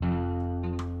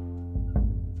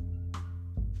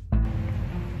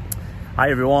Hi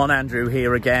everyone, Andrew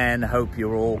here again. Hope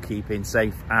you're all keeping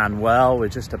safe and well. We're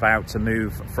just about to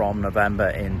move from November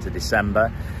into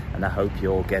December, and I hope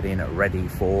you're getting ready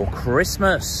for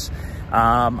Christmas.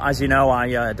 As you know,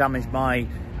 I damaged my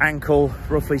ankle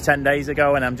roughly 10 days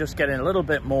ago, and I'm just getting a little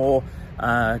bit more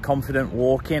confident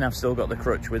walking. I've still got the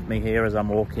crutch with me here as I'm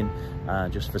walking,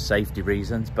 just for safety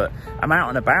reasons, but I'm out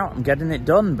and about, I'm getting it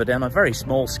done, but on a very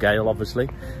small scale, obviously.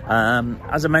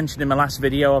 As I mentioned in my last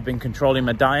video, I've been controlling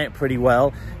my diet pretty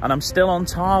well, and I'm still on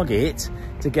target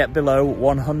to get below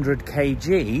 100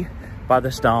 kg by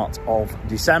the start of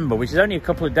December, which is only a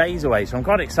couple of days away, so I'm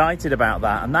quite excited about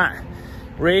that. And that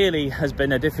really has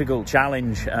been a difficult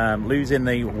challenge, losing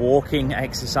the walking,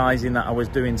 exercising that I was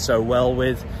doing so well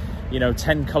with. You know,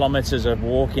 10 kilometers of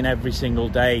walking every single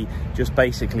day, just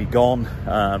basically gone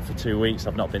for 2 weeks.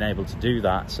 I've not been able to do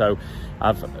that. So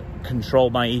I've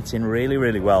controlled my eating really,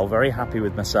 really well. Very happy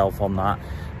with myself on that.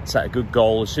 Set a good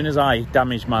goal. As soon as I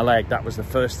damaged my leg, that was the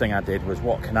first thing I did, was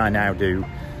what can I now do?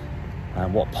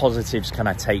 What positives can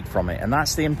I take from it? And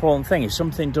that's the important thing. If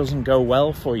something doesn't go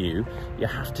well for you, you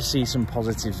have to see some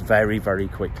positives very, very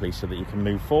quickly so that you can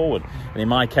move forward. And in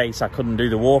my case, I couldn't do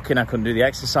the walking, I couldn't do the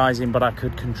exercising, but I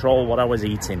could control what I was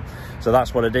eating. So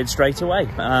that's what I did straight away.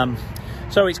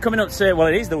 So it's coming up to, well,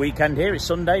 it is the weekend here, it's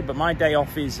Sunday, but my day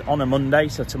off is on a Monday,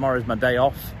 so tomorrow's my day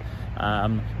off.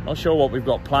 Not sure what we've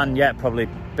got planned yet, probably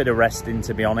a bit of resting,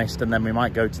 to be honest, and then we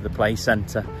might go to the play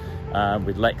centre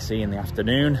with Lexi in the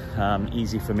afternoon.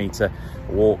 Easy for me to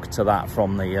walk to that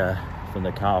from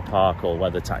the car park, or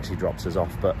where the taxi drops us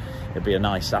off, but it'd be a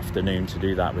nice afternoon to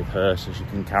do that with her so she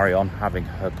can carry on having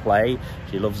her play.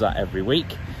 She loves that every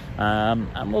week.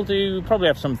 And we'll probably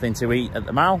have something to eat at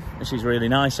the Mall, which is really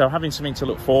nice. So having something to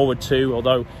look forward to,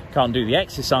 although can't do the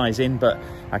exercising, but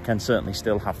I can certainly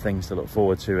still have things to look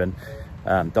forward to.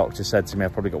 And doctor said to me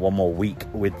I've probably got 1 more week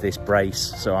with this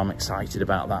brace, so I'm excited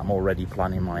about that. I'm already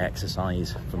planning my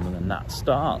exercise from when that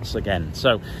starts again.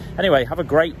 So anyway, have a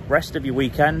great rest of your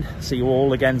weekend. See you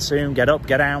all again soon. Get up,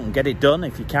 get out and get it done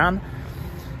if you can.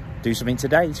 Do something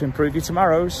today to improve your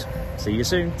tomorrows. See you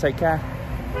soon. Take care.